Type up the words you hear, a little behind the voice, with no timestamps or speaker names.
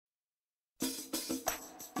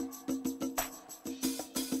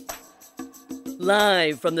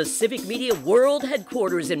Live from the Civic Media World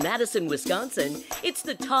Headquarters in Madison, Wisconsin, it's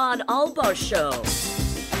the Todd Albaugh Show.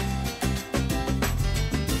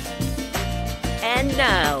 And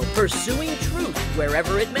now, pursuing truth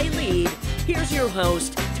wherever it may lead, here's your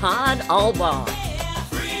host, Todd Albaugh.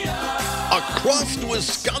 Across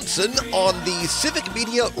Wisconsin on the Civic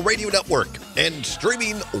Media Radio Network and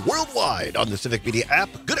streaming worldwide on the Civic Media app.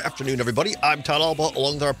 Good afternoon, everybody. I'm Todd Albaugh,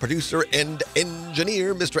 along with our producer and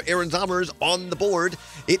engineer, Mr. Aaron Zommers, on the board.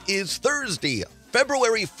 It is Thursday,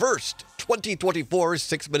 February 1st, 2024,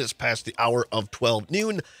 6 minutes past the hour of 12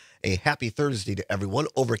 noon. A happy Thursday to everyone.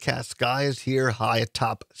 Overcast skies here high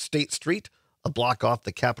atop State Street, a block off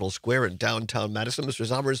the Capitol Square in downtown Madison. Mr.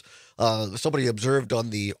 Zommers, somebody observed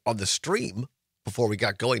on the stream before we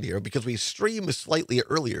got going here, because we stream slightly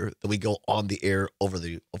earlier than we go on the air over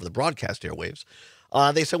the broadcast airwaves.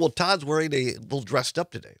 They said, well, Todd's wearing a little dressed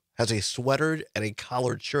up today, has a sweater and a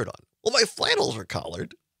collared shirt on. Well, my flannels are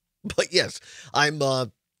collared, but yes, I'm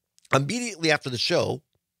immediately after the show,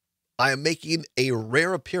 I am making a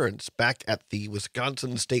rare appearance back at the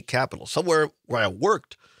Wisconsin State Capitol, somewhere where I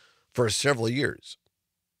worked for several years.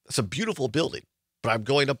 It's a beautiful building, but I'm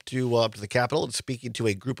going up to the Capitol and speaking to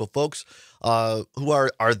a group of folks who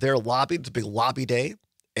are there lobbying. It's a big lobby day,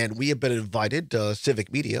 and we have been invited to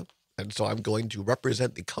Civic Media, and so I'm going to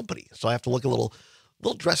represent the company. So I have to look a little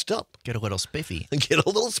dressed up. Get a little spiffy. Get a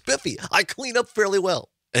little spiffy. I clean up fairly well,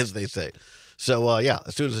 as they say. So, yeah,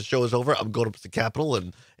 as soon as the show is over, I'm going up to the Capitol,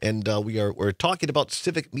 and we're talking about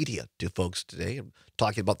Civic Media to folks today. I'm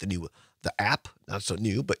talking about the app, not so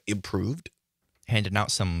new, but improved. Handing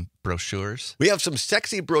out some brochures. We have some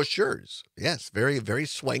sexy brochures. Yes, very, very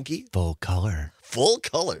swanky. Full color. Full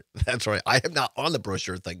color. That's right. I am not on the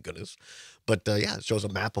brochure, thank goodness. But, yeah, it shows a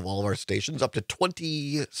map of all of our stations, up to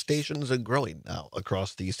 20 stations and growing now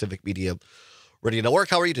across the Civic Media Radio Network.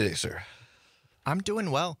 How are you today, sir? I'm doing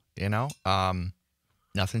well,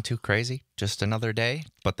 nothing too crazy, just another day,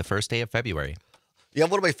 but the first day of February. You have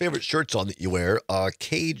one of my favorite shirts on that you wear,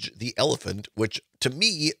 Cage the Elephant, which to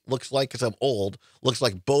me looks like, because I'm old, looks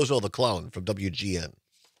like Bozo the Clown from WGN.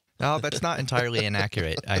 No, that's not entirely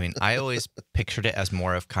inaccurate. I mean, I always pictured it as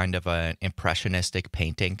more of kind of an impressionistic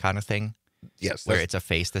painting kind of thing. Yes. Where it's a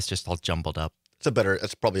face that's just all jumbled up.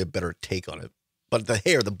 That's probably a better take on it. But the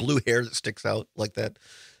hair, the blue hair that sticks out like that,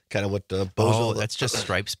 kind of what Bozo... Oh, that's just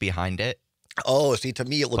stripes behind it. Oh, see, to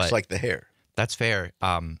me, it looks like the hair. That's fair.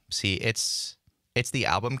 See, it's the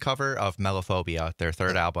album cover of Melophobia, their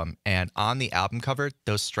third album. And on the album cover,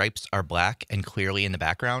 those stripes are black and clearly in the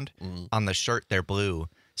background. Mm. On the shirt, they're blue.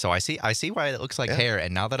 So I see why it looks like hair.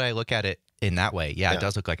 And now that I look at it in that way, it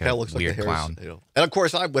does look like a weird clown. And of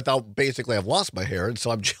course, I've lost my hair, and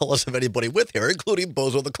so I'm jealous of anybody with hair, including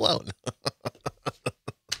Bozo the Clown.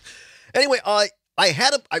 Anyway,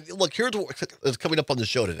 look, here's what is coming up on the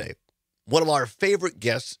show today. One of our favorite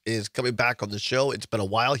guests is coming back on the show. It's been a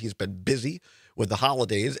while. He's been busy with the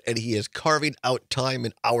holidays, and he is carving out time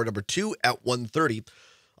in hour number 2 at 1:30.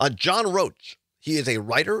 John Roach. He is a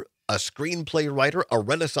writer, a screenplay writer, a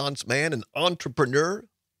Renaissance man, an entrepreneur,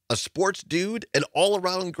 a sports dude, an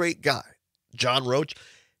all-around great guy. John Roach.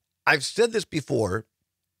 I've said this before.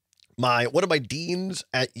 One of my deans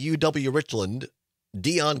at UW Richland,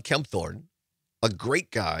 Dion Kempthorne, a great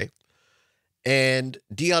guy, and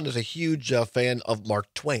Dion is a huge fan of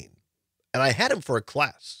Mark Twain. And I had him for a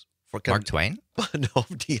class. Mark Twain? No,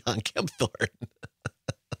 Dion Kempthorne.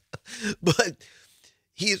 But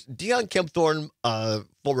Dion Kempthorne,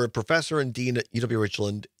 former professor and dean at UW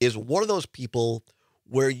Richland, is one of those people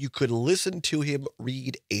where you could listen to him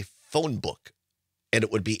read a phone book and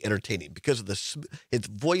it would be entertaining because of his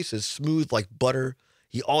voice is smooth like butter.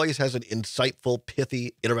 He always has an insightful,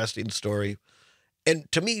 pithy, interesting story. And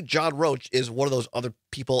to me, John Roach is one of those other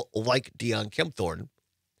people like Dion Kempthorne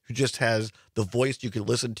who just has the voice you can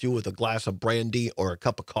listen to with a glass of brandy or a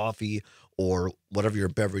cup of coffee or whatever your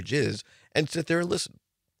beverage is and sit there and listen.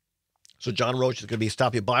 So John Roach is going to be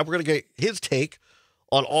stopping by. We're going to get his take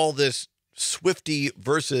on all this Swiftie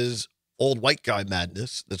versus old white guy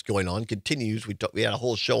madness that's going on. Continues. We had a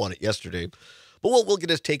whole show on it yesterday. But we'll get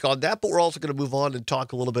his take on that. But we're also going to move on and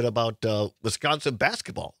talk a little bit about Wisconsin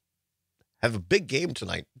basketball. Have a big game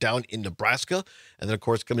tonight down in Nebraska. And then, of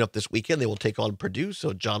course, coming up this weekend, they will take on Purdue.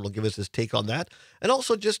 So John will give us his take on that. And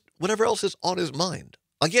also just whatever else is on his mind.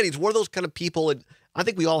 Again, he's one of those kind of people, and I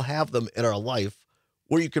think we all have them in our life,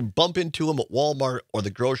 where you can bump into him at Walmart or the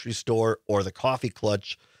grocery store or the coffee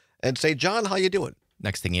clutch and say, John, how you doing?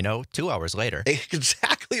 Next thing you know, 2 hours later.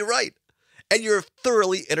 Exactly right. And you're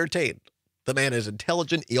thoroughly entertained. The man is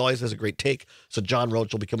intelligent. He always has a great take. So John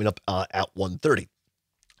Roach will be coming up at 1:30.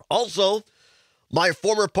 Also, my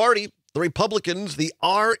former party, The Republicans, the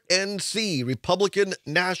RNC, Republican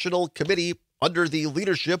National Committee, under the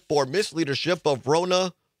leadership or misleadership of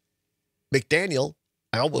Ronna McDaniel,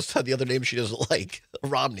 I almost said the other name she doesn't like,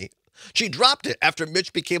 Romney. She dropped it after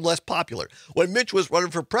Mitch became less popular. When Mitch was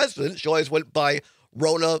running for president, she always went by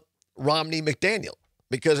Ronna Romney McDaniel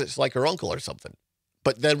because it's like her uncle or something.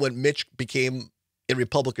 But then when Mitch became, in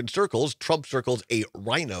Republican circles, Trump circles, a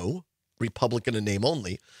rhino, Republican in name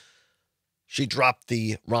only, she dropped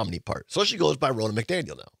the Romney part. So she goes by Ronna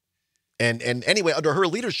McDaniel now. And anyway, under her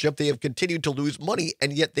leadership, they have continued to lose money,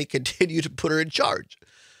 and yet they continue to put her in charge.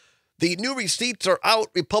 The new receipts are out.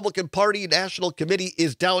 Republican Party National Committee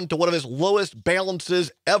is down to one of its lowest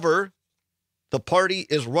balances ever. The party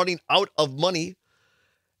is running out of money.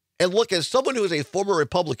 And look, as someone who is a former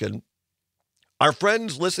Republican, our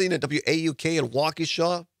friends listening at WAUK in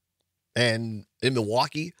Waukesha and in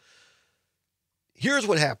Milwaukee, here's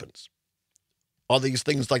what happens on these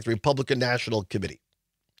things like the Republican National Committee.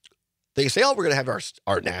 They say, oh, we're going to have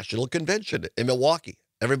our national convention in Milwaukee.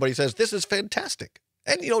 Everybody says, this is fantastic.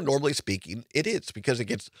 And, normally speaking, it is because it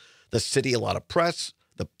gets the city a lot of press.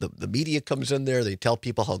 The media comes in there. They tell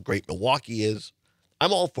people how great Milwaukee is.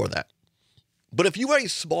 I'm all for that. But if you are a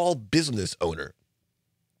small business owner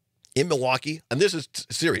in Milwaukee, and this is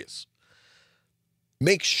serious,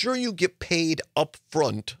 make sure you get paid up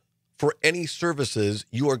front for any services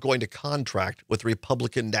you are going to contract with the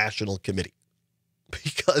Republican National Committee.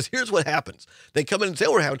 Because here's what happens. They come in and say,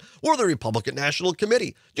 we're the Republican National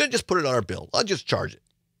Committee. Just put it on our bill. I'll just charge it.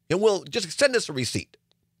 And we'll just send us a receipt.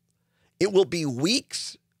 It will be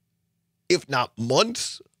weeks, if not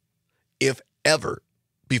months, if ever,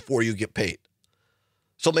 before you get paid.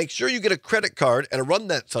 So make sure you get a credit card and run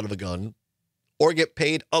that son of a gun, or get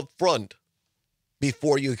paid up front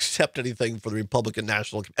before you accept anything for the Republican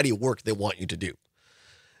National Committee, any work they want you to do.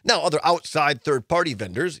 Now, other outside third-party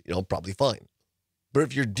vendors, probably fine. But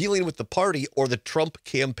if you're dealing with the party or the Trump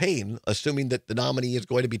campaign, assuming that the nominee is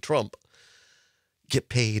going to be Trump, get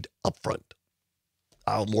paid up front.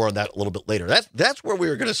 I'll more on that a little bit later. That's where we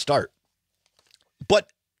were going to start. But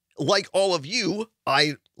like all of you,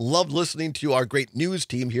 I love listening to our great news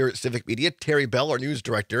team here at Civic Media. Terry Bell, our news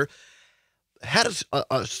director, had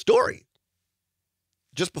a story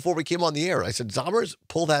just before we came on the air. I said, Zommers,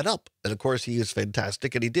 pull that up. And of course, he is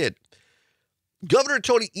fantastic, and he did. Governor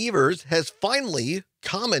Tony Evers has finally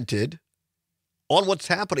commented on what's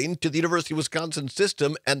happening to the University of Wisconsin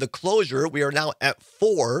system and the closure. We are now at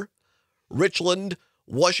 4, Richland,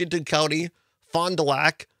 Washington County, Fond du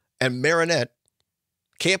Lac, and Marinette,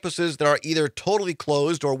 campuses that are either totally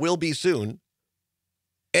closed or will be soon.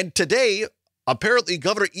 And today, apparently,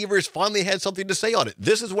 Governor Evers finally had something to say on it.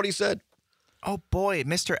 This is what he said. Oh boy,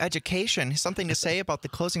 Mr. Education, something to say about the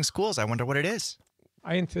closing schools. I wonder what it is.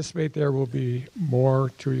 I anticipate there will be more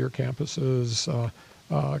two-year campuses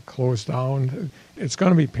closed down. It's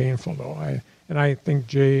going to be painful, though. I think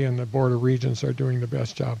Jay and the Board of Regents are doing the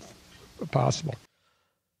best job possible.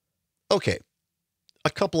 Okay, a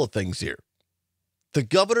couple of things here. The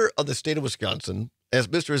governor of the state of Wisconsin, as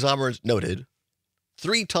Mr. Zommers noted,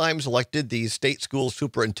 3 times elected the state school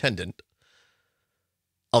superintendent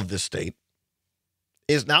of this state,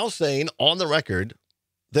 is now saying on the record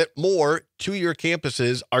that more two-year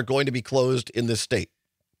campuses are going to be closed in this state.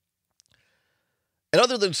 And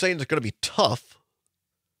other than saying it's going to be tough,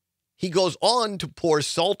 he goes on to pour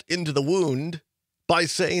salt into the wound by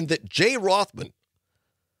saying that Jay Rothman,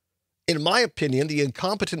 in my opinion, the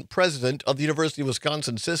incompetent president of the University of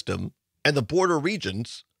Wisconsin system, and the Board of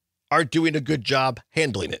Regents are doing a good job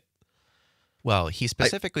handling it. Well, he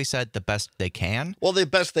specifically said the best they can. Well, the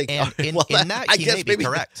best they can. And well, in that, he may be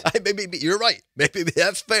correct. Maybe you're right. Maybe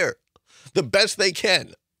that's fair. The best they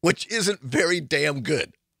can, which isn't very damn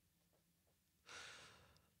good.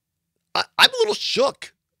 I'm a little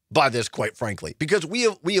shook by this, quite frankly, because we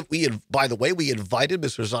have, by the way, we invited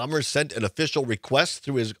Mr. Zommers, sent an official request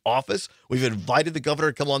through his office. We've invited the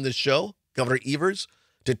governor to come on this show, Governor Evers,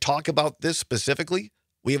 to talk about this specifically.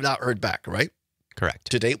 We have not heard back, right?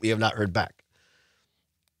 Correct. To date, we have not heard back.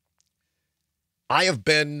 I have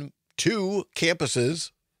been to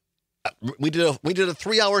campuses. We did a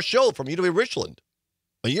 3-hour show from UW Richland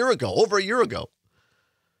over a year ago.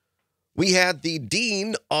 We had the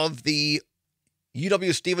dean of the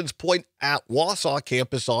UW Stevens Point at Wausau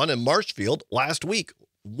campus on in Marshfield last week.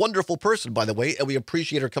 Wonderful person, by the way, and we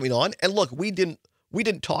appreciate her coming on. And look, we didn't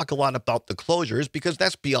talk a lot about the closures because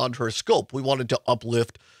that's beyond her scope. We wanted to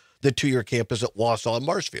uplift the 2-year campus at Wausau and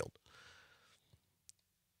Marshfield.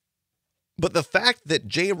 But the fact that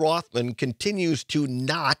Jay Rothman continues to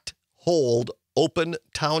not hold open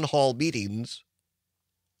town hall meetings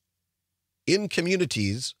in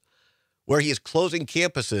communities where he is closing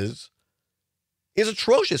campuses is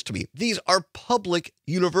atrocious to me. These are public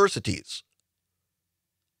universities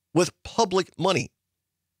with public money.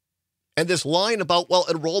 And this line about, well,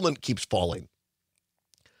 enrollment keeps falling.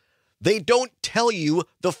 They don't tell you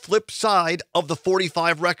the flip side of the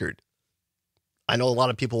 45 record. I know a lot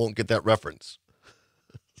of people won't get that reference.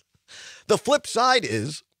 The flip side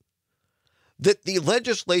is that the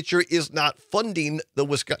legislature is not funding the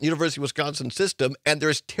University of Wisconsin system, and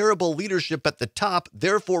there's terrible leadership at the top.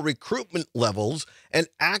 Therefore, recruitment levels and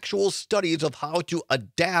actual studies of how to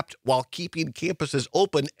adapt while keeping campuses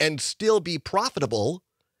open and still be profitable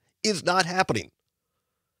is not happening.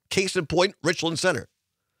 Case in point, Richland Center.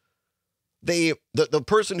 The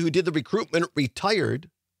person who did the recruitment retired.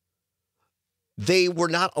 They were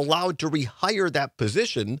not allowed to rehire that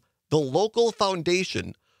position. The local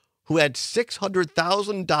foundation, who had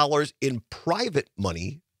 $600,000 in private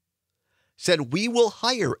money, said, we will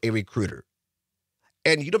hire a recruiter.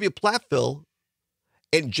 And UW Platteville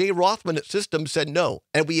and Jay Rothman at Systems said no.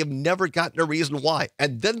 And we have never gotten a reason why.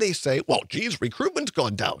 And then they say, well, geez, recruitment's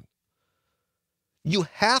gone down. You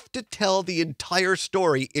have to tell the entire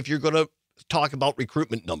story if you're going to talk about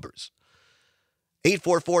recruitment numbers.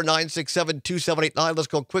 844-967-2789. Let's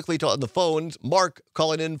go quickly to on the phones. Mark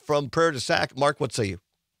calling in from Prairie du Sac. Mark, what say you?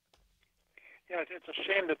 Yeah, it's a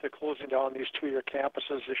shame that they're closing down these two-year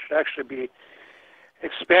campuses. They should actually be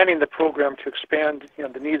expanding the program to expand,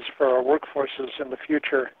 the needs for our workforces in the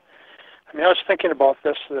future. I mean, I was thinking about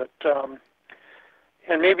this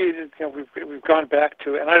and maybe we've gone back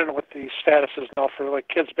to, and I don't know what the status is now for like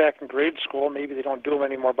kids back in grade school. Maybe they don't do them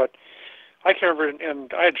anymore, but I can remember,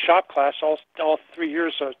 and I had shop class all 3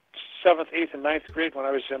 years, 7th, 8th, and 9th grade when I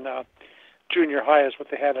was in junior high is what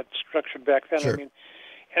they had it structured back then. Sure. I mean,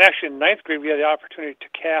 and actually in 9th grade we had the opportunity to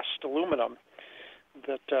cast aluminum.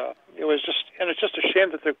 It's just a shame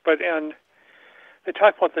that and they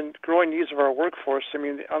talk about the growing needs of our workforce. I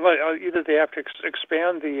mean, either they have to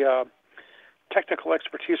expand the technical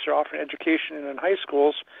expertise they're offering education in high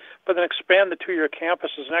schools, but then expand the two-year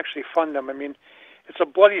campuses and actually fund them. I mean, it's a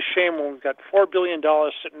bloody shame when we've got $4 billion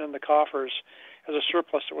sitting in the coffers as a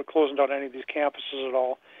surplus that we're closing down any of these campuses at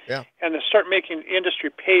all. Yeah. And to start making industry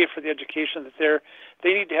pay for the education that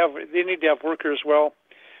they need to have workers. Well,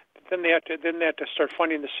 then they have to start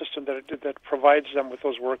funding the system that provides them with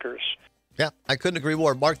those workers. Yeah, I couldn't agree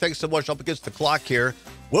more. Mark, thanks so much. Up against the clock here.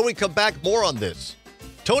 When we come back, more on this.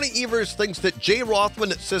 Tony Evers thinks that Jay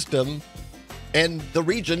Rothman at System and the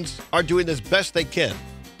Regents are doing as best they can.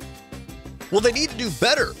 Well, they need to do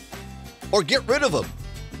better or get rid of them.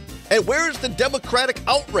 And where's the Democratic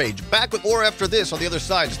outrage? Back with more after this on the other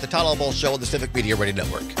side. It's the Todd Ball Show on the Civic Media Radio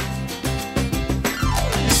Network.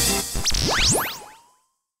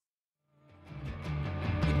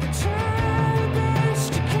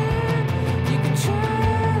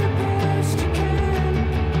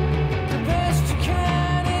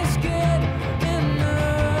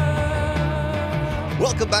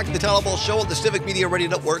 Welcome back to the Todd Ball Show on the Civic Media Radio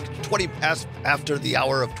Network, 20 past after the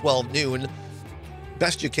hour of 12 noon.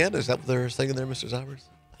 Best you can, is that what they're saying there, Mr. Zowers?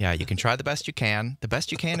 Yeah, you can try the best you can. The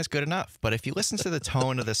best you can is good enough. But if you listen to the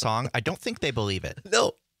tone of the song, I don't think they believe it.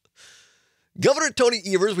 No. Governor Tony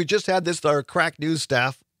Evers, we just had this, our crack news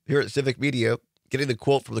staff here at Civic Media, getting the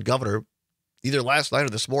quote from the governor, either last night or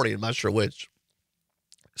this morning, I'm not sure which,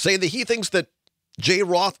 saying that he thinks that Jay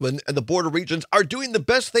Rothman and the Board of Regents are doing the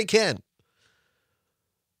best they can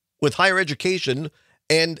with higher education,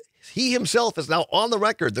 and he himself is now on the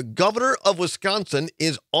record. The governor of Wisconsin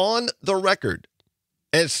is on the record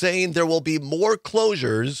as saying there will be more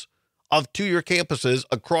closures of two-year campuses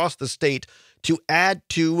across the state to add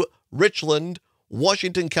to Richland,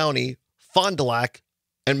 Washington County, Fond du Lac,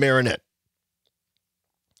 and Marinette.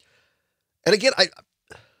 And again,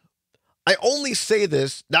 I only say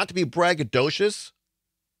this not to be braggadocious,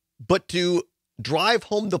 but to drive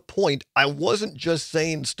home the point. I wasn't just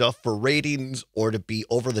saying stuff for ratings or to be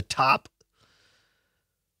over the top.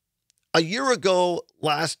 A year ago,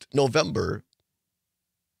 last November,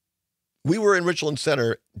 we were in Richland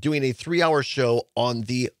Center doing a 3-hour show on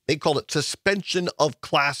they called it suspension of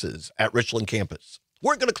classes at Richland campus.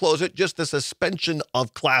 We're going to close it, just the suspension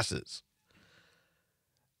of classes.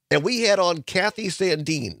 And we had on Kathy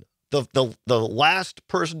Sandine, the last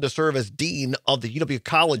person to serve as dean of the UW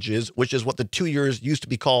colleges, which is what the 2 years used to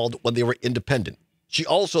be called when they were independent. She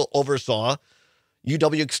also oversaw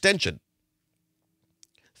UW Extension.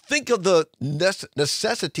 Think of the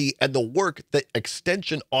necessity and the work that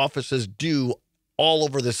extension offices do all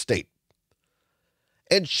over the state.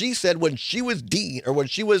 And she said when she was dean, or when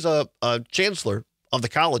she was a chancellor of the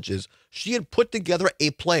colleges, she had put together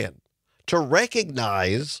a plan to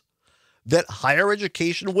recognize that higher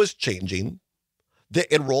education was changing, that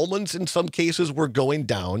enrollments in some cases were going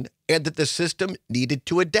down, and that the system needed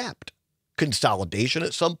to adapt. Consolidation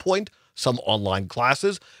at some point, some online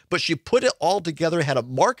classes, but she put it all together, had a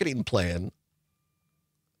marketing plan,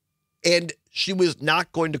 and she was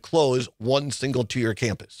not going to close one single two-year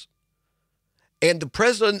campus. And the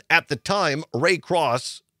president at the time, Ray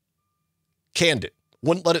Cross, canned it,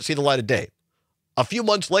 wouldn't let it see the light of day. A few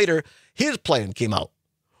months later, his plan came out,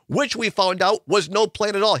 which we found out was no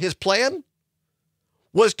plan at all. His plan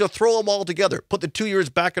was to throw them all together, put the 2 years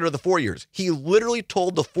back into the 4 years. He literally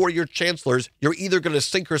told the 4-year chancellors, you're either going to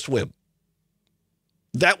sink or swim.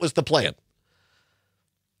 That was the plan.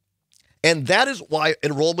 And that is why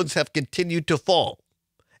enrollments have continued to fall.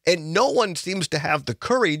 And no one seems to have the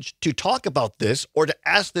courage to talk about this or to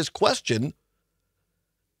ask this question.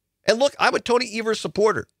 And look, I'm a Tony Evers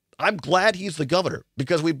supporter. I'm glad he's the governor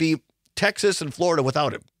because we'd be Texas and Florida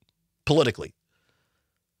without him, politically.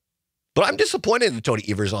 But I'm disappointed in Tony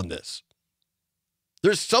Evers on this.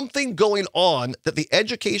 There's something going on that the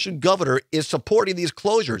education governor is supporting these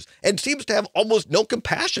closures and seems to have almost no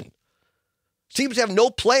compassion, seems to have no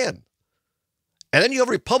plan. And then you have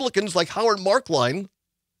Republicans like Howard Markline,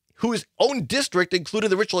 whose own district included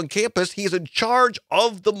the Richland campus. He's in charge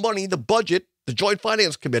of the money, the budget, the Joint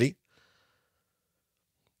Finance Committee.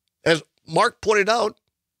 As Mark pointed out,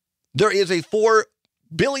 there is a $4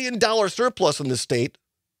 billion surplus in the state.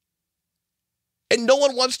 And no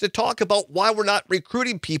one wants to talk about why we're not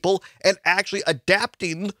recruiting people and actually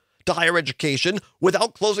adapting to higher education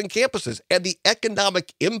without closing campuses. And the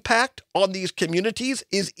economic impact on these communities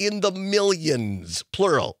is in the millions,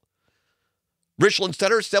 plural. Richland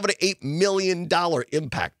Center, $7 to $8 million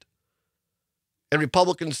impact. And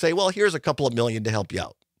Republicans say, well, here's a couple of million to help you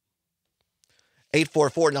out.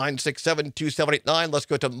 844-967-2789. Let's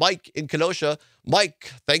go to Mike in Kenosha.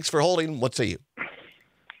 Mike, thanks for holding. What say you?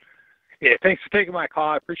 Yeah, thanks for taking my call.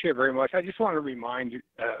 I appreciate it very much. I just want to remind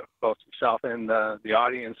both yourself and the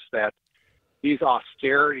audience that these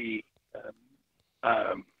austerity,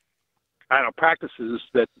 practices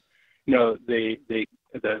that the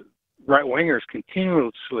right wingers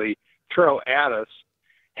continuously throw at us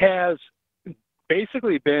has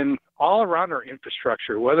basically been all around our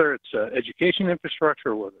infrastructure, whether it's education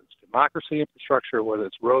infrastructure, whether it's democracy infrastructure, whether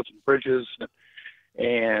it's roads and bridges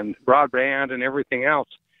and broadband and everything else.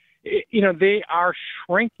 They are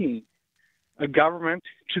shrinking a government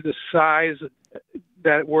to the size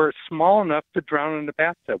that we're small enough to drown in the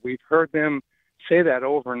bathtub. We've heard them say that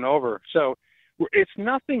over and over. So it's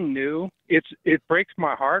nothing new. It breaks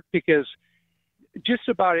my heart because just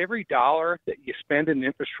about every dollar that you spend in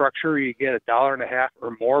infrastructure, you get $1.50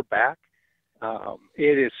 or more back.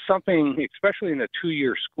 It is something, especially in a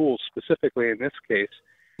 2-year school, specifically in this case,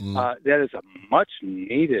 that is a much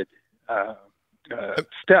needed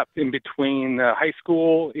step in between high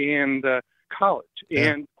school and college. Yeah.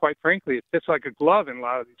 And quite frankly, it fits like a glove in a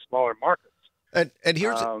lot of these smaller markets. And I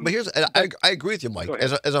agree with you, Mike.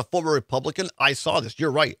 As a former Republican, I saw this.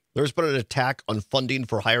 You're right. There's been an attack on funding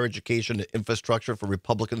for higher education and infrastructure for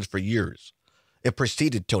Republicans for years. It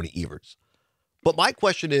preceded Tony Evers. But my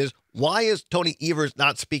question is, why is Tony Evers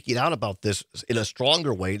not speaking out about this in a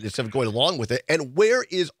stronger way instead of going along with it? And where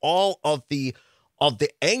is all of the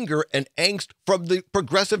anger and angst from the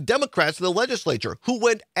progressive Democrats in the legislature who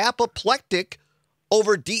went apoplectic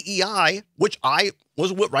over DEI, which I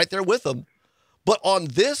was right there with them. But on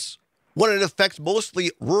this, when it affects mostly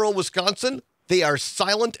rural Wisconsin, they are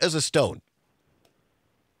silent as a stone.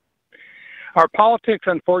 Our politics,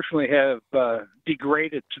 unfortunately, have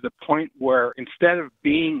degraded to the point where instead of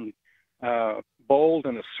being bold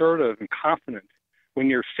and assertive and confident when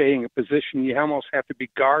you're stating a position, you almost have to be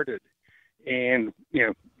guarded and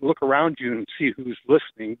look around you and see who's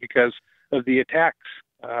listening because of the attacks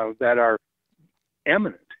that are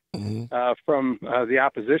eminent from the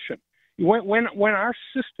opposition. When our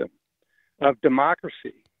system of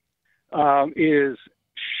democracy is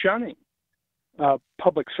shunning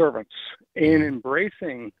public servants and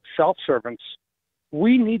embracing self-servants,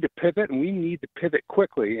 we need to pivot, and we need to pivot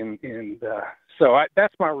quickly. So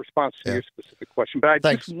that's my response to your specific question. But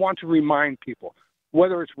I just want to remind people,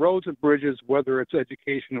 whether it's roads and bridges, whether it's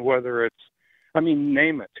education, whether it's,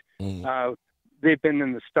 name it. They've been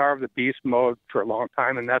in the starve the beast mode for a long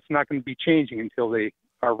time, and that's not going to be changing until they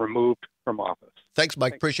are removed from office. Thanks,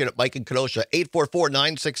 Mike. Appreciate it. Mike in Kenosha,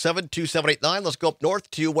 844-967-2789. Let's go up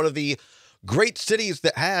north to one of the great cities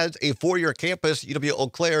that has a 4-year campus, UW Eau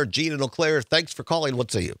Claire. Jean in Eau Claire, thanks for calling.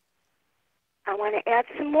 What say you? I want to add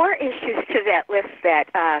some more issues to that list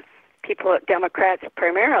that people, Democrats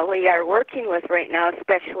primarily, are working with right now,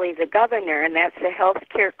 especially the governor, and that's the health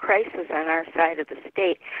care crisis on our side of the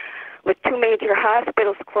state. With 2 major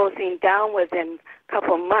hospitals closing down within a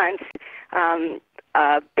couple months,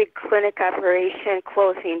 a big clinic operation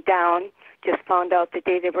closing down, just found out the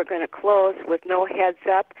day they were going to close with no heads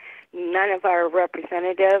up. None of our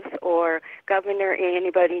representatives or governor or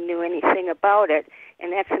anybody knew anything about it,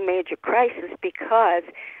 and that's a major crisis because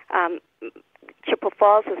Chippewa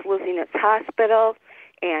Falls is losing its hospital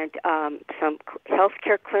and some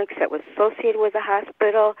healthcare clinics that was associated with the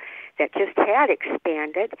hospital that just had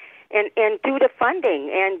expanded, and due to funding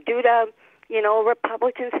and due to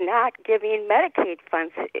Republicans not giving Medicaid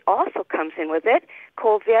funds, it also comes in with it.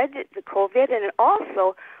 The COVID, and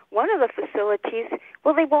also one of the facilities,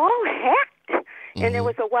 well, they were all hacked. And there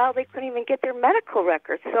was a while they couldn't even get their medical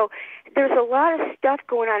records. So there's a lot of stuff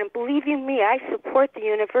going on. And believe you me, I support the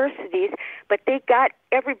universities, but they got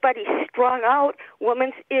everybody strung out,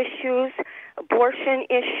 women's issues, abortion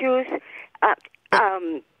issues. I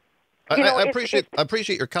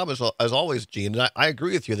appreciate your comments as always, Gene. And I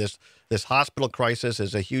agree with you. This hospital crisis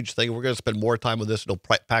is a huge thing. We're going to spend more time on this.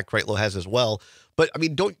 Pat Kreitlow has as well. But I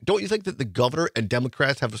mean, don't you think that the governor and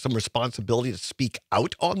Democrats have some responsibility to speak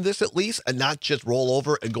out on this at least, and not just roll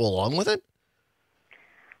over and go along with it?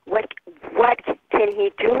 What can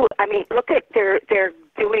he do? I mean, look at they're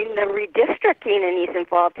doing the redistricting, and he's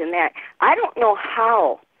involved in that. I don't know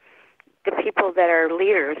how the people that are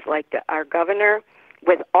leaders, like our governor,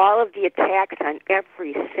 with all of the attacks on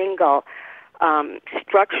every single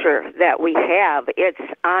structure that we have, it's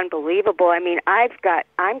unbelievable. I mean, I'm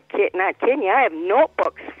not kidding you, I have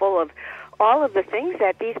notebooks full of all of the things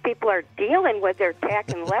that these people are dealing with. They're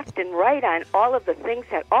attacking left and right on all of the things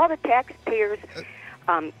that all the taxpayers.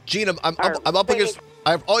 Gene, I'm up against.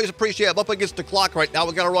 I've always appreciated. I'm up against the clock right now.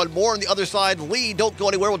 We're going to run more on the other side. Lee, don't go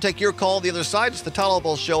anywhere. We'll take your call on the other side. It's the Todd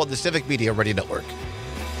Alba Show on the Civic Media Radio Network.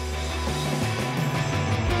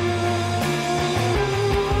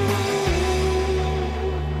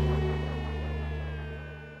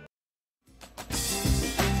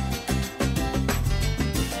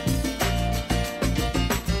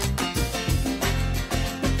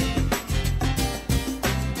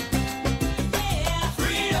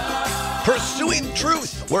 Pursuing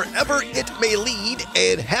truth wherever it may lead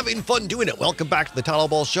and having fun doing it. Welcome back to the Todd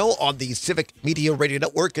Alba Show on the Civic Media Radio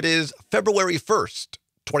Network. It is February 1st,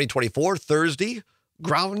 2024, Thursday,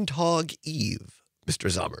 Groundhog Eve. Mr.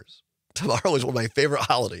 Zommers, tomorrow is one of my favorite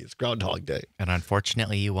holidays, Groundhog Day. And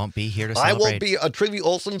unfortunately, you won't be here to celebrate. I won't be. Trivia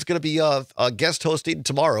Olson's going to be a guest hosting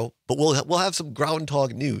tomorrow, but we'll have some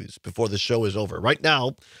groundhog news before the show is over. Right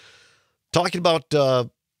now, talking about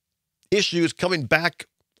issues coming back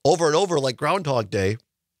over and over like Groundhog Day,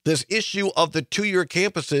 this issue of the 2-year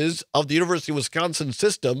campuses of the University of Wisconsin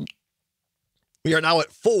system, we are now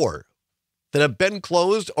at 4 that have been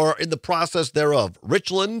closed or are in the process thereof.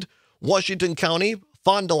 Richland, Washington County,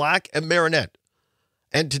 Fond du Lac, and Marinette.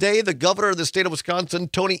 And today, the governor of the state of Wisconsin,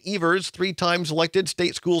 Tony Evers, 3 times elected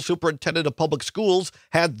state school superintendent of public schools,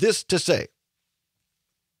 had this to say.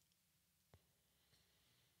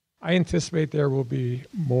 I anticipate there will be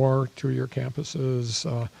more 2-year campuses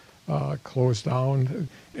closed down.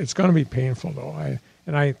 It's going to be painful, though.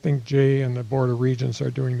 I think Jay and the Board of Regents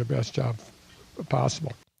are doing the best job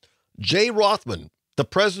possible. Jay Rothman, the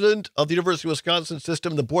president of the University of Wisconsin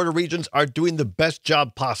system, the Board of Regents are doing the best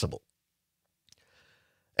job possible.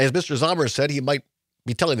 As Mr. Zomer said, he might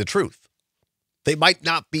be telling the truth. They might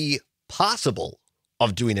not be possible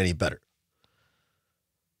of doing any better.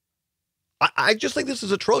 I just think this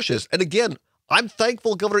is atrocious. And again, I'm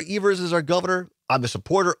thankful Governor Evers is our governor. I'm a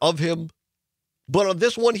supporter of him. But on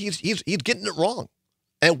this one, he's getting it wrong.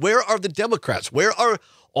 And where are the Democrats? Where are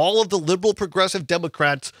all of the liberal progressive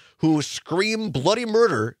Democrats who scream bloody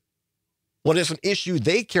murder when it's an issue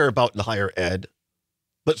they care about in higher ed,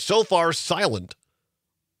 but so far silent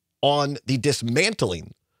on the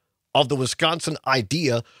dismantling of the Wisconsin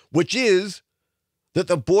idea, which is that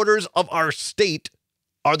the borders of our state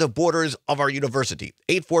are the borders of our university.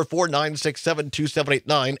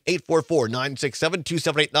 844-967-2789,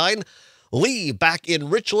 844-967-2789. Lee, back in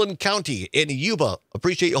Richland County in Yuba.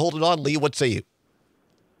 Appreciate you holding on, Lee. What say you?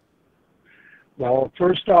 Well,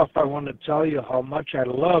 first off, I want to tell you how much I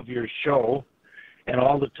love your show and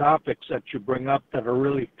all the topics that you bring up that are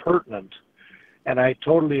really pertinent. And I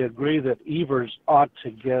totally agree that Evers ought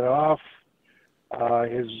to get off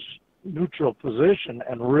his neutral position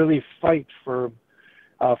and really fight for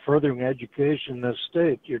furthering education in this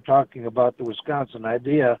state. You're talking about the Wisconsin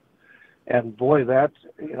idea, and boy, that's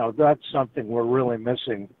something we're really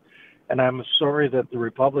missing. And I'm sorry that the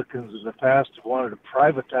Republicans in the past have wanted to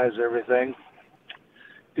privatize everything,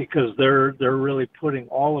 because they're really putting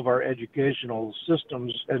all of our educational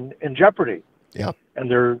systems in jeopardy. Yeah.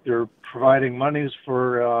 And they're providing monies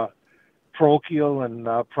for parochial and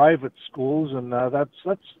private schools, and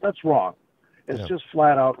that's wrong. It's just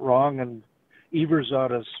flat out wrong. And Evers ought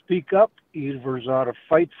to speak up. Evers ought to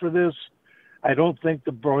fight for this. I don't think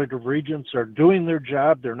the Board of Regents are doing their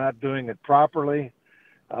job. They're not doing it properly.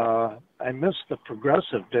 I miss the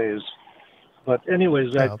progressive days. But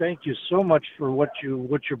anyways, I thank you so much for what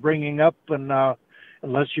you're bringing up. And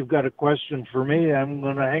unless you've got a question for me, I'm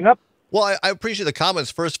going to hang up. Well, I appreciate the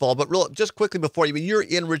comments, first of all, but just quickly before you, you're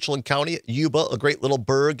in Richland County, Yuba, a great little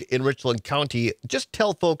burg in Richland County. Just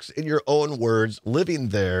tell folks in your own words, living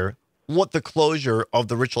there, what the closure of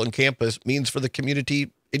the Richland campus means for the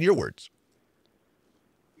community in your words.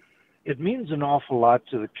 It means an awful lot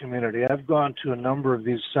to the community. I've gone to a number of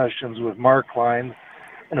these sessions with Mark Klein,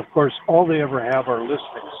 and of course, all they ever have are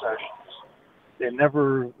listening sessions. They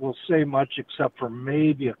never will say much except for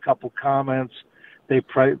maybe a couple comments. They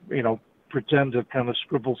pretend to kind of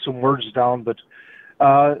scribble some words down, but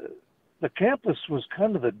the campus was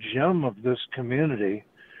kind of the gem of this community.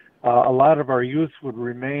 A lot of our youth would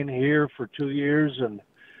remain here for 2 years, and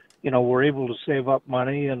we're able to save up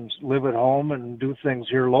money and live at home and do things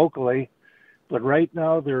here locally. But right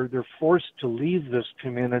now, they're forced to leave this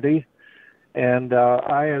community. And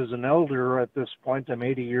I, as an elder at this point, I'm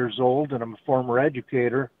 80 years old, and I'm a former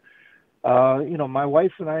educator. My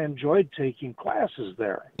wife and I enjoyed taking classes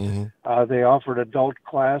there. Mm-hmm. They offered adult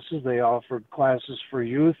classes. They offered classes for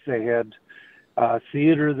youth. They had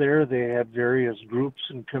theater there. They had various groups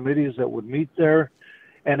and committees that would meet there.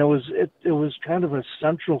 And it was kind of a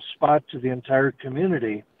central spot to the entire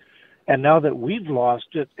community. And now that we've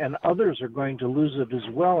lost it and others are going to lose it as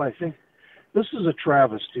well, I think this is a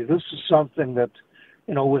travesty. This is something that,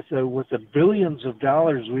 with the billions of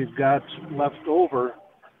dollars we've got left over,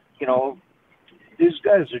 these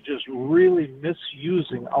guys are just really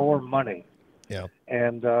misusing our money. Yeah.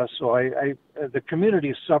 And so the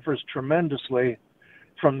community suffers tremendously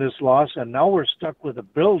from this loss, and now we're stuck with a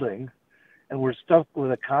building, and we're stuck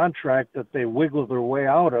with a contract that they wiggle their way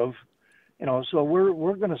out of. So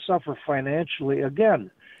we're going to suffer financially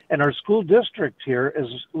again. And our school district here is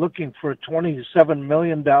looking for a $27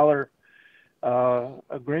 million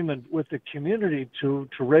agreement with the community to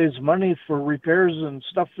raise money for repairs and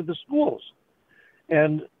stuff for the schools.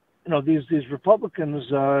 And these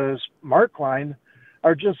Republicans, Mark Klein,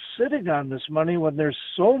 are just sitting on this money when there's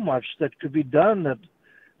so much that could be done that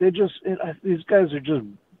these guys are just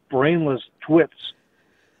brainless twits.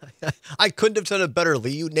 I couldn't have said it better,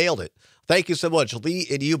 Lee. You nailed it. Thank you so much, Lee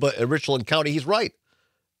in Yuba in Richland County. He's right.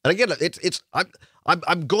 And again,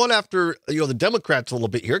 I'm going after the Democrats a little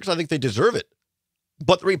bit here because I think they deserve it.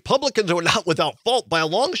 But the Republicans are not without fault by a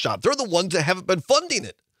long shot. They're the ones that haven't been funding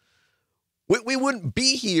it. We wouldn't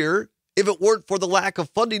be here if it weren't for the lack of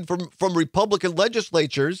funding from Republican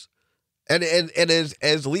legislatures. And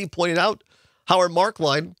as Lee pointed out, Howard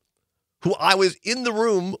Markline, who I was in the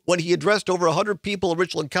room when he addressed over 100 people in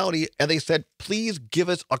Richland County, and they said, please give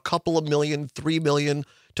us a couple of million, $3 million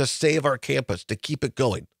to save our campus, to keep it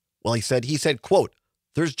going. Well, he said, quote,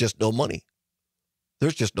 there's just no money.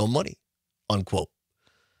 There's just no money, unquote.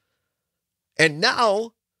 And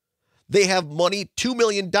now they have money, $2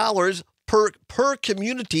 million per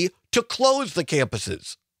community to close the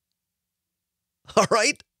campuses. All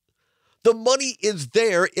right? The money is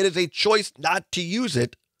there. It is a choice not to use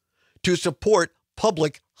it to support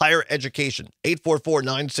public higher education.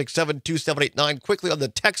 844-967-2789. Quickly on the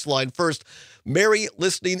text line first. Mary,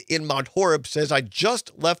 listening in Mount Horeb, says, I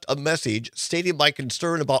just left a message stating my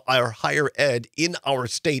concern about our higher ed in our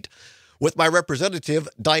state with my representative,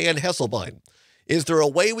 Diane Hesselbein. Is there a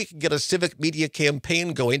way we can get a civic media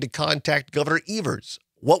campaign going to contact Governor Evers?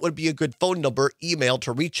 What would be a good phone number, email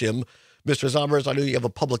to reach him? Mr. Zommers, I know you have a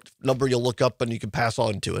public number you'll look up and you can pass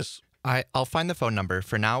on to us. I'll find the phone number.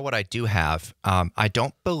 For now, what I do have, I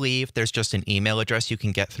don't believe there's just an email address you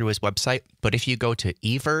can get through his website, but if you go to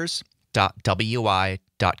evers.wi.gov,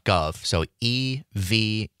 so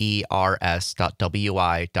evers.wi.gov,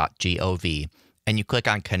 and you click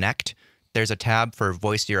on Connect, there's a tab for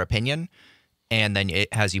Voice Your Opinion, and then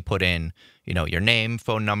it has you put in, your name,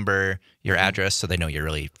 phone number, your address, so they know you're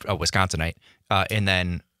really a Wisconsinite, and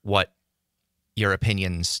then what your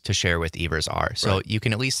opinions to share with Evers are. So right. You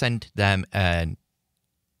can at least send them an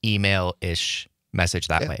email-ish message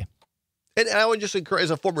that way. And I would just encourage,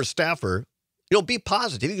 as a former staffer, be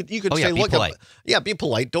positive. You could say, be look, polite. Be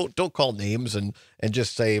polite. Don't call names and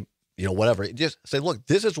just say, whatever. Just say, look,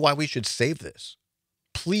 this is why we should save this.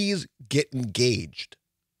 Please get engaged.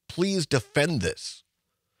 Please defend this.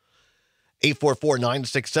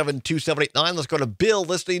 844-967-2789. Let's go to Bill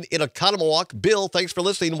listening in Oconomowoc. Bill, thanks for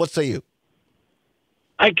listening. What say you?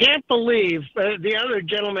 I can't believe the other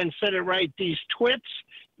gentleman said it right. These twits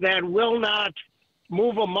that will not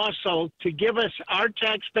move a muscle to give us our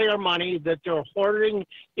taxpayer money that they're hoarding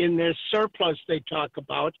in this surplus they talk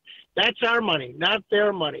about. That's our money, not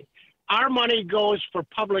their money. Our money goes for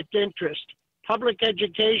public interest. Public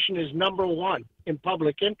education is number one in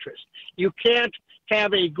public interest. You can't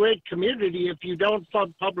have a great community if you don't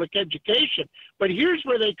fund public education. But here's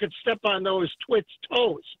where they could step on those twits'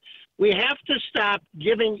 toes. We have to stop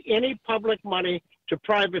giving any public money to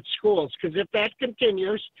private schools, because if that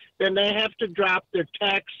continues, then they have to drop their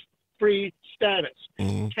tax-free status.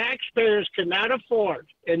 Mm-hmm. Taxpayers cannot afford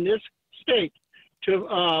in this state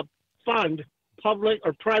to fund public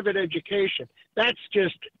or private education. That's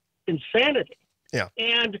just insanity. Yeah.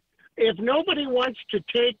 And if nobody wants to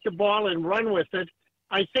take the ball and run with it,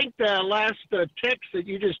 I think the last text that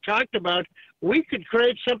you just talked about, we could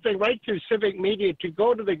create something right through Civic Media to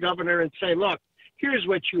go to the governor and say, look, here's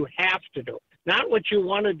what you have to do. Not what you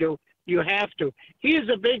want to do, you have to. He is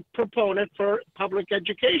a big proponent for public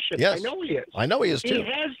education. Yes. I know he is. I know he is too. He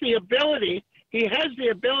has the ability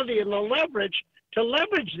and the leverage to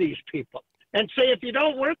leverage these people and say, if you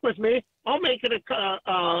don't work with me, I'll make it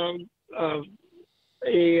a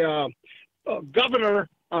governor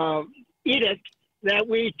edict that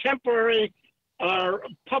we temporary our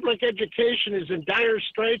public education is in dire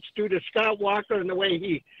straits due to Scott Walker and the way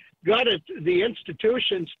he gutted the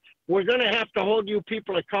institutions. We're going to have to hold you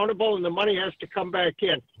people accountable, and the money has to come back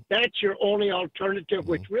in. That's your only alternative,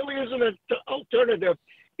 which really isn't an alternative.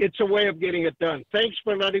 It's a way of getting it done. Thanks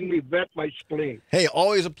for letting me vet my spleen. Hey,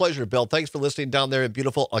 always a pleasure, Bill. Thanks for listening down there in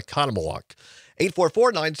beautiful Oconomowoc.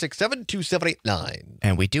 844-967-2789.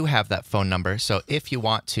 And we do have that phone number. So if you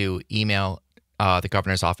want to email the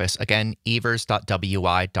governor's office, again,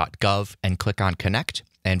 evers.wi.gov, and click on connect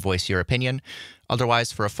and voice your opinion.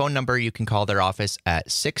 Otherwise, for a phone number, you can call their office at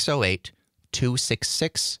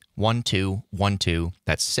 608-266-1212.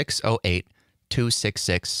 That's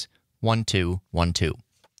 608-266-1212.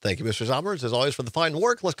 Thank you, Mr. Zommers, as always, for the fine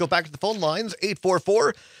work. Let's go back to the phone lines,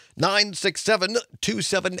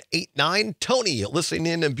 844-967-2789. Tony, listening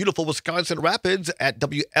in beautiful Wisconsin Rapids at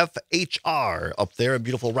WFHR up there in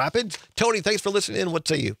beautiful Rapids. Tony, thanks for listening in. What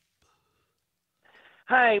say you?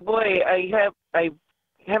 Hi, boy, I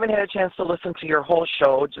haven't had a chance to listen to your whole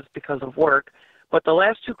show just because of work, but the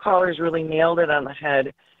last two callers really nailed it on the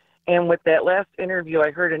head. And with that last interview, I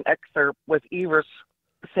heard an excerpt with Evers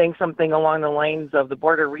saying something along the lines of the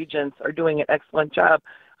Board of Regents are doing an excellent job.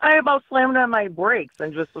 I about slammed on my brakes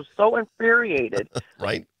and just was so infuriated.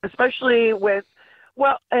 Right. Especially with,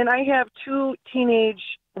 and I have two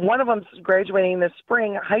one of them's graduating this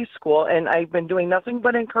spring high school, and I've been doing nothing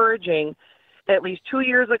but encouraging at least 2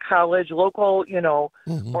 years of college, local,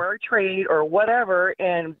 or a trade or whatever.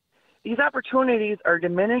 And these opportunities are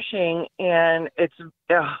diminishing, and it's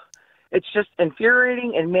just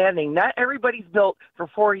infuriating and maddening. Not everybody's built for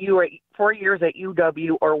 4 years at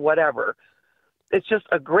UW or whatever. It's just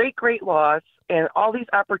a great, great loss, and all these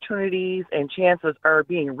opportunities and chances are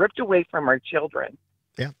being ripped away from our children.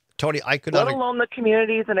 Yeah. Tony, I could not... Let alone the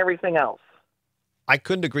communities and everything else. I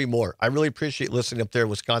couldn't agree more. I really appreciate listening up there in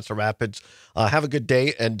Wisconsin Rapids. Have a good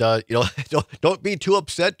day, and don't be too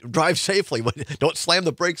upset. Drive safely. Don't slam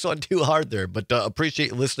the brakes on too hard there. But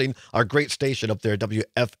appreciate listening. Our great station up there,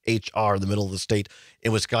 WFHR, in the middle of the state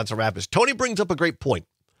in Wisconsin Rapids. Tony brings up a great point,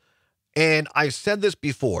 and I've said this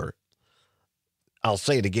before. I'll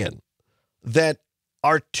say it again, that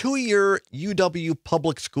our 2-year UW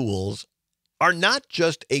public schools are not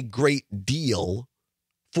just a great deal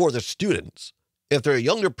for the students. If they're a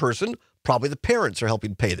younger person, probably the parents are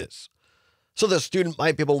helping pay this. So the student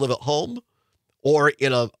might be able to live at home or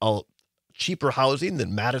in a cheaper housing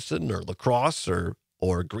than Madison or La Crosse or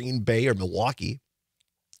Green Bay or Milwaukee.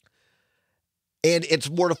 And it's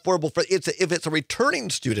more affordable if it's a returning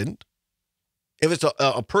student, if it's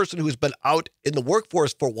a person who's been out in the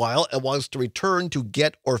workforce for a while and wants to return to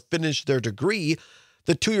get or finish their degree,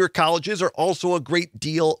 the 2-year colleges are also a great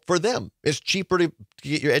deal for them. It's cheaper to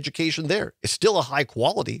get your education there. It's still a high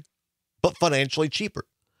quality, but financially cheaper.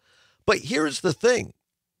 But here's the thing.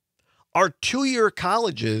 Our 2-year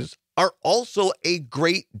colleges are also a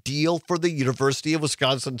great deal for the University of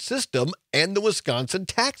Wisconsin system and the Wisconsin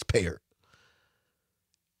taxpayer.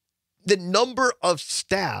 The number of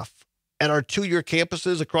staff at our 2-year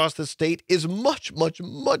campuses across the state is much, much,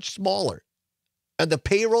 much smaller. And the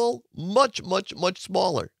payroll, much, much, much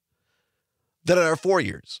smaller than in our 4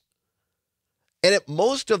 years. And at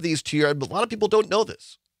most of these two-year, a lot of people don't know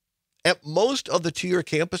this. At most of the two-year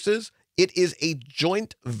campuses, it is a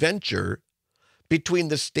joint venture between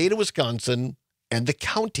the state of Wisconsin and the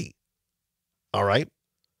county. All right?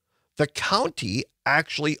 The county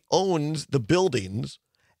actually owns the buildings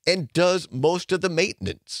and does most of the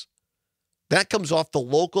maintenance. That comes off the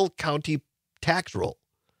local county tax roll.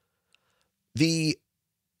 The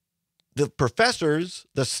professors,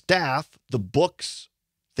 the staff, the books,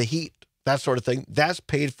 the heat, that sort of thing, that's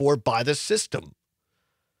paid for by the system.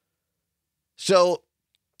 So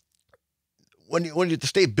when you're at the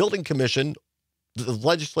state building commission, the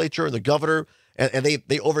legislature and the governor, and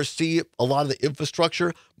they oversee a lot of the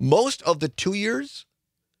infrastructure, most of the 2 years,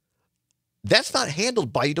 that's not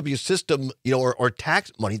handled by UW system, or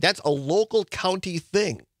tax money. That's a local county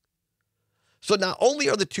thing. So not only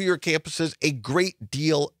are the 2-year campuses a great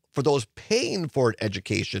deal for those paying for an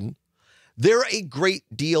education, they're a great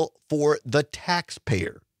deal for the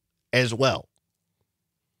taxpayer as well.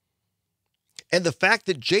 And the fact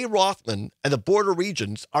that Jay Rothman and the Board of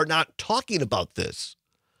Regents are not talking about this,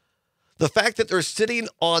 the fact that they're sitting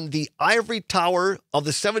on the ivory tower of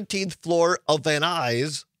the 17th floor of Van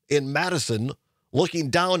Nuys in Madison, looking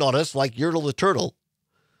down on us like Yertle the Turtle,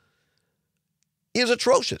 is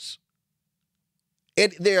atrocious.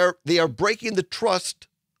 And they are breaking the trust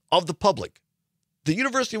of the public. The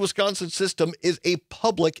University of Wisconsin system is a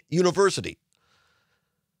public university.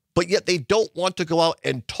 But yet they don't want to go out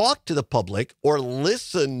and talk to the public or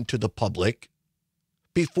listen to the public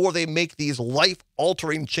before they make these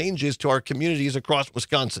life-altering changes to our communities across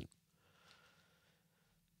Wisconsin.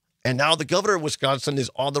 And now the governor of Wisconsin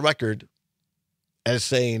is on the record as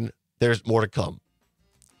saying there's more to come.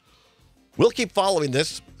 We'll keep following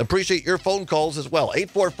this. Appreciate your phone calls as well.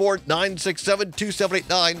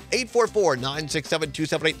 844-967-2789.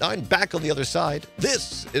 844-967-2789. Back on the other side.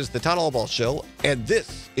 This is the Todd Albaugh Show, and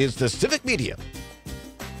this is the Civic Media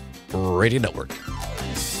Radio Network.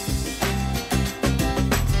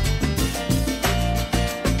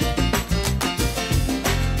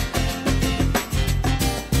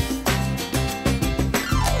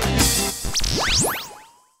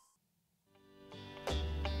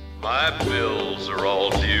 My bills are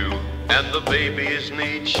all due, and the babies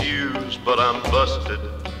need shoes, but I'm busted.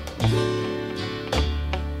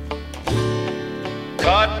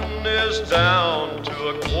 Cotton is down to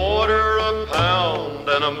a quarter a pound,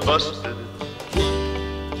 and I'm busted.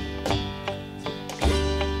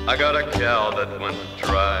 I got a cow that went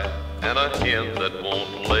dry, and a hen that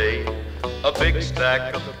won't lay. A big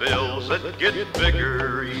stack of bills that get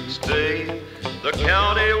bigger each day. The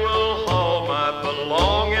county will haul my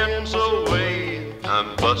belongings away.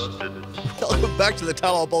 I'm busted. Welcome back to the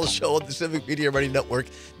Todd Albaugh Show on the Civic Media Radio Network.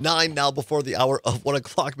 9 now before the hour of 1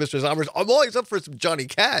 o'clock, Mr. Zommers. I'm always up for some Johnny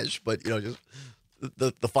Cash, but, just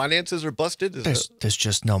the finances are busted. There's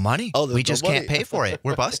just no money. Oh, we just no money. can't pay for it.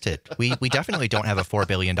 We're busted. We definitely don't have a $4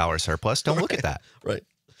 billion surplus. Don't look at that. Right.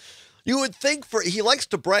 You would think he likes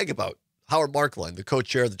to brag about Howard Markline, the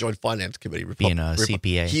co-chair of the Joint Finance Committee. Being a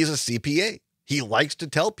CPA. He's a CPA. He likes to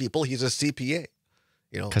tell people he's a CPA.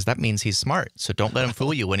 Because that means he's smart. So don't let him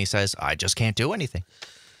fool you when he says, I just can't do anything.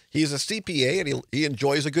 He's a CPA, and he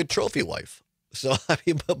enjoys a good trophy wife. So,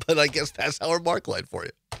 but I guess that's Howard Markline for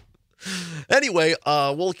you. Anyway,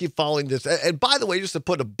 we'll keep following this. And by the way, just to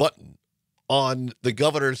put a button on the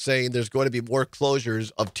governor saying there's going to be more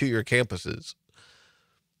closures of 2-year campuses.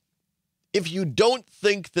 If you don't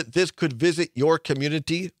think that this could visit your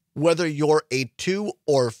community, whether you're a 2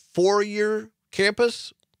 or 4-year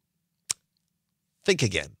campus, think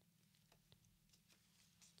again.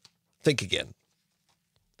 Think again.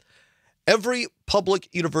 Every public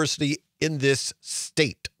university in this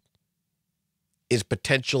state is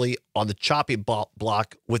potentially on the chopping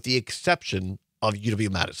block, with the exception of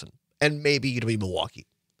UW-Madison and maybe UW-Milwaukee.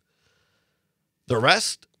 The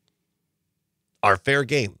rest are fair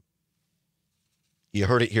game. You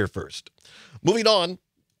heard it here first. Moving on,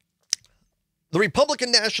 the Republican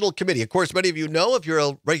National Committee. Of course, many of you know, if you're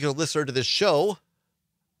a regular listener to this show,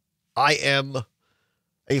 I am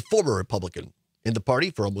a former Republican in the party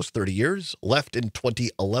for almost 30 years, left in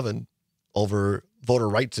 2011 over voter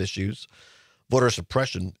rights issues, voter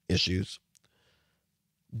suppression issues.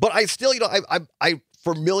 But I still, I'm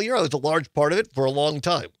familiar. I was a large part of it for a long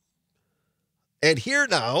time. And here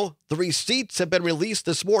now, the receipts have been released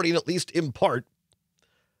this morning, at least in part.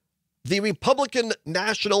 The Republican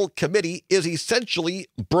National Committee is essentially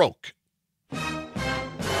broke.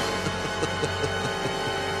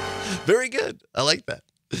 Very good. I like that.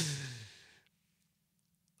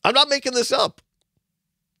 I'm not making this up.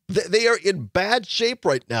 They are in bad shape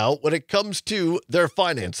right now when it comes to their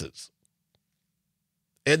finances.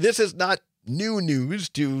 And this is not new news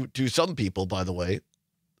to some people, by the way.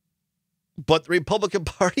 But the Republican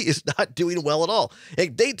Party is not doing well at all.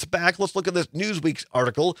 It dates back, let's look at this Newsweek's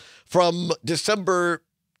article from December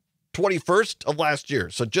 21st of last year.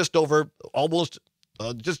 So just over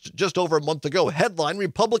just over a month ago. Headline,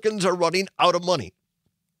 Republicans are running out of money.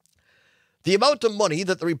 The amount of money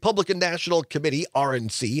that the Republican National Committee,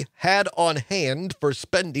 RNC, had on hand for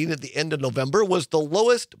spending at the end of November was the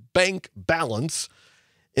lowest bank balance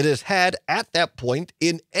it has had at that point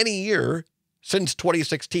in any year since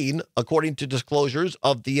 2016, according to disclosures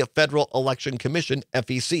of the Federal Election Commission,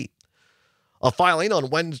 FEC. A filing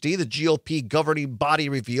on Wednesday, the GOP governing body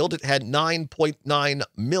revealed it had $9.9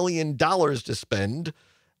 million to spend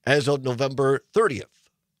as of November 30th,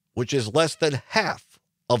 which is less than half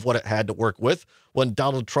of what it had to work with when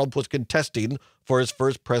Donald Trump was contesting for his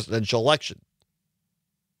first presidential election.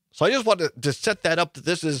 So I just wanted to set that up that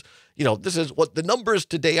this is what the numbers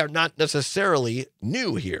today are not necessarily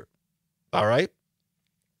new here. All right.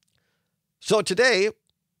 So today,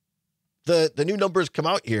 the new numbers come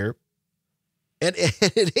out here, and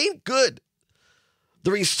it ain't good.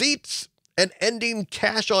 The receipts and ending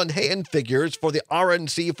cash on hand figures for the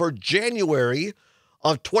RNC for January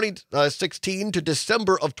of 2016 to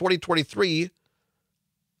December of 2023,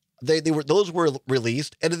 those were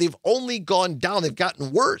released, and they've only gone down. They've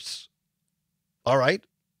gotten worse. All right.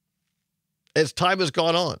 As time has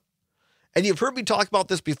gone on. And you've heard me talk about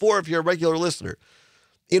this before if you're a regular listener.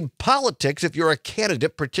 In politics, if you're a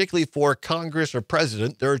candidate, particularly for Congress or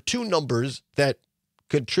president, there are two numbers that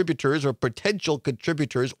contributors or potential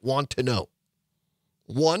contributors want to know.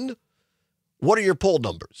 One, what are your poll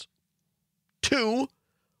numbers? Two,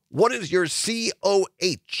 what is your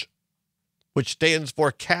COH, which stands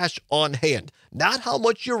for cash on hand? Not how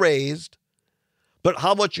much you raised, but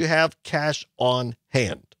how much you have cash on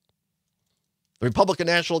hand. The Republican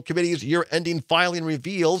National Committee's year-ending filing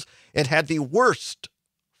reveals it had the worst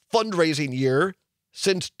fundraising year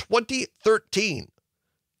since 2013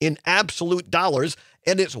 in absolute dollars,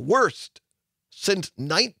 and its worst since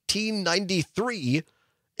 1993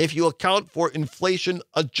 if you account for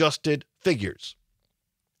inflation-adjusted figures.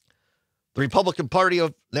 The Republican Party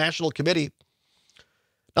of National Committee,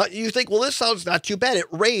 you think, well, this sounds not too bad. It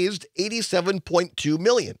raised $87.2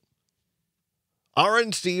 million.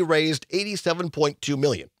 RNC raised $87.2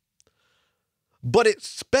 million, but it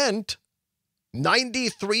spent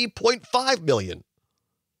 $93.5 million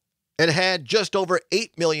and had just over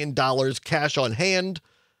 $8 million cash on hand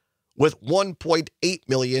with $1.8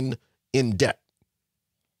 million in debt.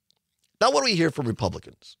 Now, what do we hear from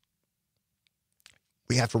Republicans?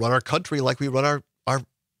 We have to run our country like we run our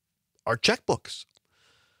checkbooks.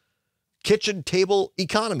 Kitchen table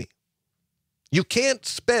economy. You can't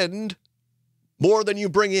spend more than you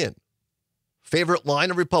bring in. Favorite line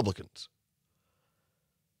of Republicans.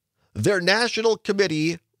 Their national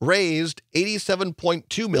committee raised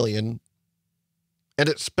 $87.2 million and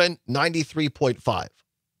it spent $93.5.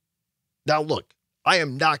 Now look, I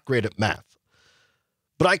am not great at math,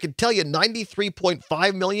 but I can tell you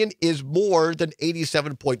 $93.5 million is more than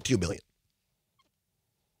 $87.2 million.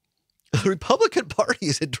 The Republican Party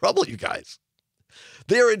is in trouble, you guys.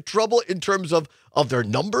 They are in trouble in terms of their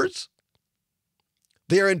numbers.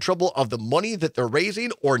 They are in trouble of the money that they're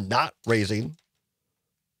raising or not raising.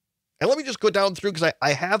 And let me just go down through, because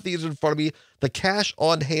I have these in front of me, the cash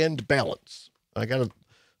on hand balance. I got to,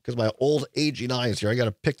 because my old aging eyes here, I got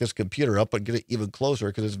to pick this computer up and get it even closer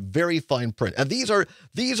because it's very fine print. And these are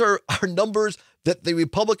numbers that the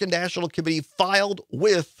Republican National Committee filed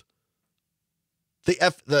with the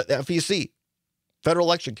FEC, Federal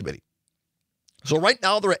Election Committee. So right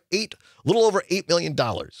now they're at a little over $8 million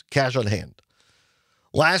cash on hand.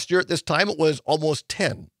 Last year at this time, it was almost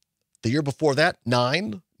 10. The year before that,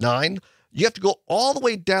 9. You have to go all the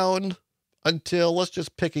way down until, let's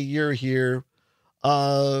just pick a year here,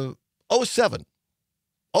 07.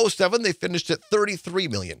 07, they finished at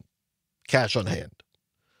 $33 million cash on hand.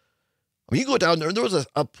 I mean, you go down there, and there was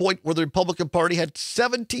a point where the Republican Party had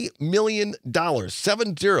 $70 million,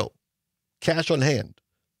 70, cash on hand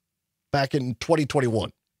back in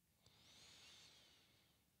 2021.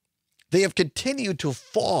 They have continued to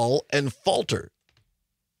fall and falter.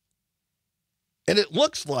 And it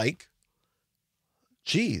looks like,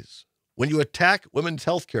 geez, when you attack women's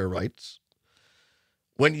health care rights,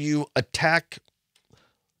 when you attack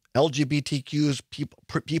LGBTQ's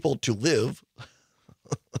people to live,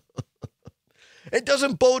 it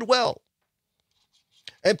doesn't bode well.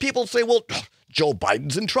 And people say, well, Joe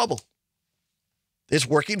Biden's in trouble. It's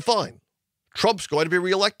working fine. Trump's going to be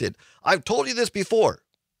reelected. I've told you this before.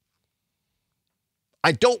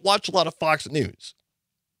 I don't watch a lot of Fox News.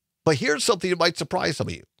 But here's something that might surprise some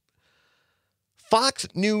of you. Fox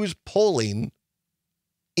News polling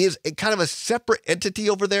is a kind of a separate entity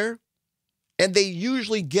over there, and they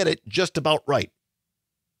usually get it just about right.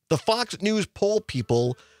 The Fox News poll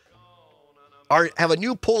people have a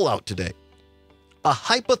new poll out today. A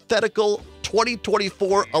hypothetical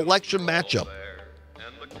 2024 election matchup.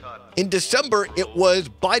 In December, it was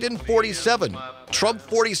Biden 47, Trump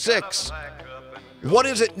 46. What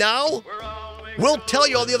is it now? We'll tell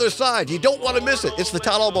you on the other side. You don't want to miss it. It's the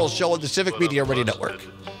Todd Albaugh Show on the Civic Media Radio Network.